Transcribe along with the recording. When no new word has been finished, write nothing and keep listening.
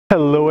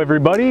Hello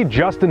everybody,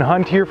 Justin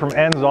Hunt here from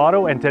Ens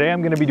Auto, and today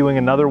I'm going to be doing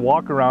another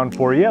walk around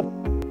for you.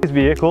 This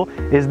vehicle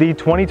is the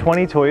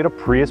 2020 Toyota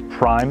Prius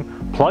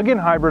Prime Plug-In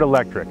Hybrid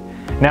Electric.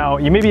 Now,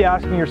 you may be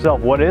asking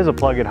yourself, what is a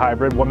plug-in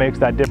hybrid? What makes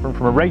that different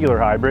from a regular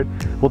hybrid?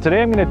 Well,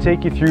 today I'm going to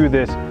take you through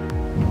this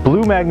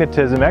Blue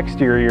Magnetism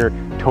exterior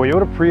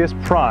Toyota Prius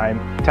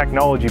Prime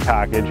technology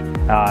package.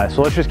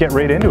 So let's just get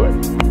right into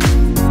it.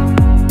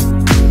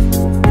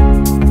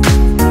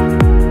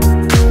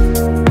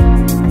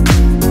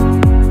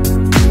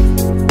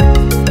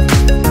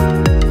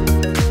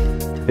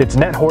 Its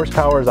net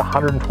horsepower is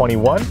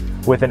 121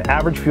 with an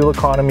average fuel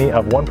economy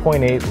of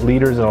 1.8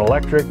 liters in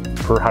electric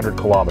per 100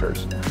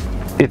 kilometers.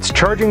 Its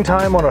charging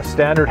time on a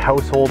standard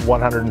household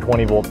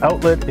 120 volt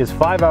outlet is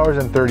 5 hours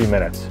and 30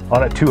 minutes.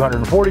 On a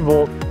 240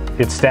 volt,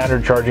 its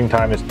standard charging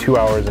time is 2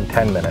 hours and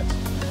 10 minutes.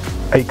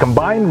 A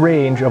combined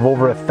range of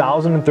over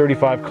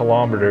 1,035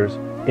 kilometers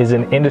is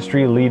an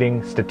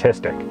industry-leading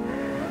statistic.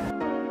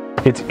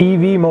 Its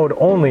EV mode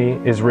only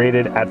is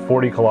rated at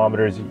 40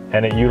 kilometers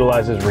and it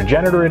utilizes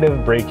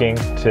regenerative braking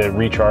to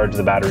recharge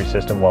the battery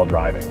system while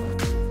driving.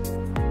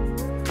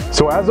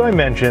 So as I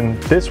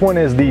mentioned, this one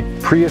is the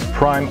Prius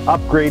Prime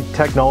upgrade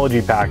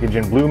technology package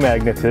in Blue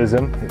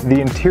Magnetism.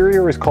 The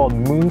interior is called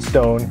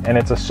Moonstone and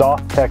it's a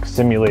soft tech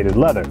simulated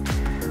leather.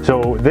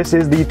 So this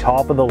is the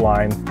top of the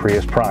line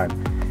Prius Prime.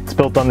 It's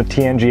built on the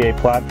TNGA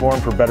platform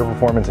for better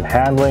performance and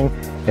handling.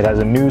 It has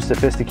a new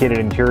sophisticated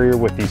interior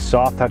with these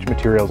soft touch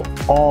materials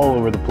all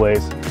over the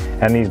place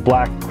and these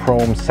black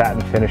chrome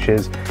satin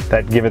finishes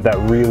that give it that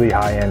really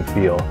high-end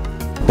feel.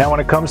 Now when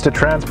it comes to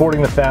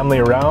transporting the family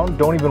around,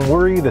 don't even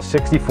worry, the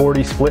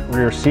 60/40 split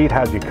rear seat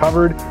has you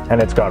covered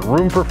and it's got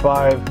room for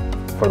 5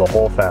 for the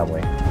whole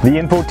family. The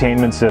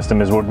infotainment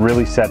system is what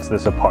really sets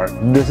this apart.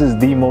 This is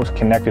the most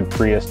connected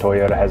Prius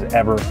Toyota has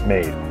ever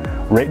made.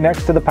 Right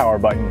next to the power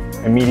button,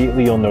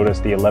 immediately you'll notice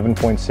the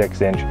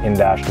 11.6-inch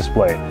in-dash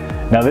display.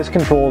 Now this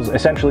controls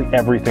essentially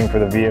everything for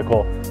the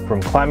vehicle,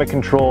 from climate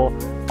control,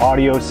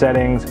 audio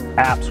settings,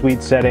 app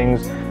suite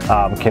settings,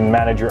 can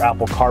manage your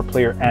Apple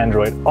Carplay or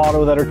Android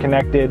Auto that are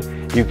connected.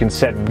 You can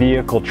set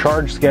vehicle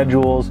charge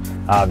schedules,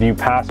 view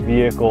past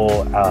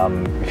vehicle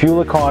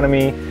fuel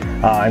economy,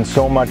 and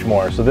so much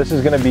more. So this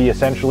is going to be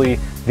essentially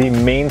the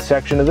main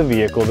section of the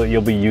vehicle that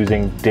you'll be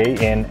using day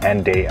in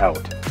and day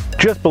out.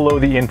 Just below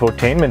the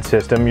infotainment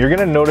system, you're going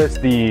to notice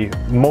the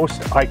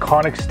most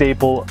iconic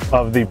staple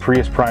of the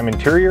Prius Prime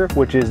interior,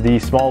 which is the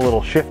small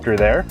little shifter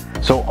there.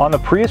 So on the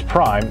Prius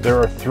Prime, there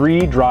are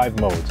 3 drive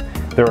modes.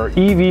 There are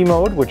EV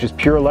mode, which is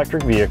pure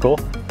electric vehicle,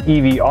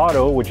 EV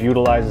Auto, which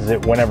utilizes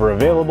it whenever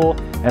available,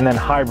 and then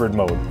hybrid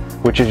mode,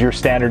 which is your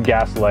standard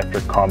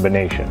gas-electric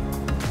combination.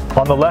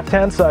 On the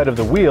left-hand side of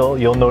the wheel,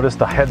 you'll notice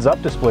the heads-up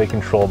display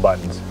control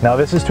buttons. Now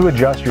this is to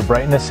adjust your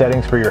brightness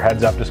settings for your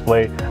heads-up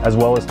display, as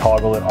well as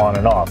toggle it on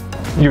and off.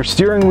 Your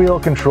steering wheel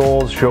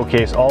controls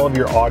showcase all of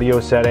your audio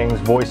settings,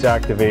 voice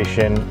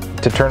activation,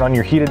 to turn on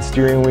your heated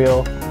steering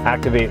wheel,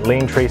 activate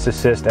lane trace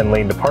assist and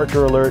lane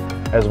departure alert,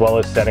 as well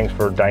as settings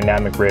for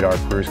dynamic radar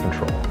cruise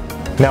control.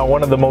 Now,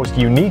 one of the most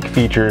unique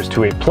features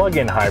to a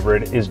plug-in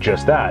hybrid is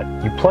just that.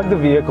 You plug the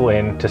vehicle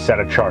in to set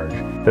a charge.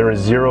 There is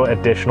 0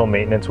 additional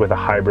maintenance with a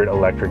hybrid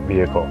electric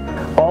vehicle.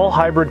 All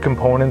hybrid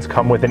components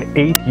come with an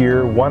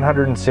 8-year,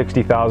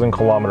 160,000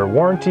 kilometer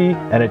warranty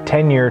and a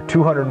 10-year,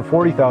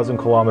 240,000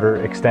 kilometer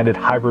extended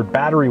hybrid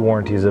battery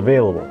warranties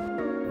available.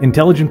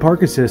 Intelligent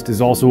Park Assist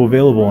is also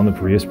available on the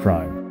Prius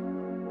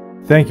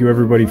Prime. Thank you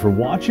everybody for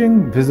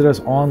watching. Visit us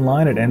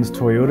online at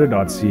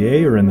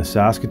EnsToyota.ca or in the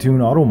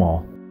Saskatoon Auto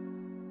Mall.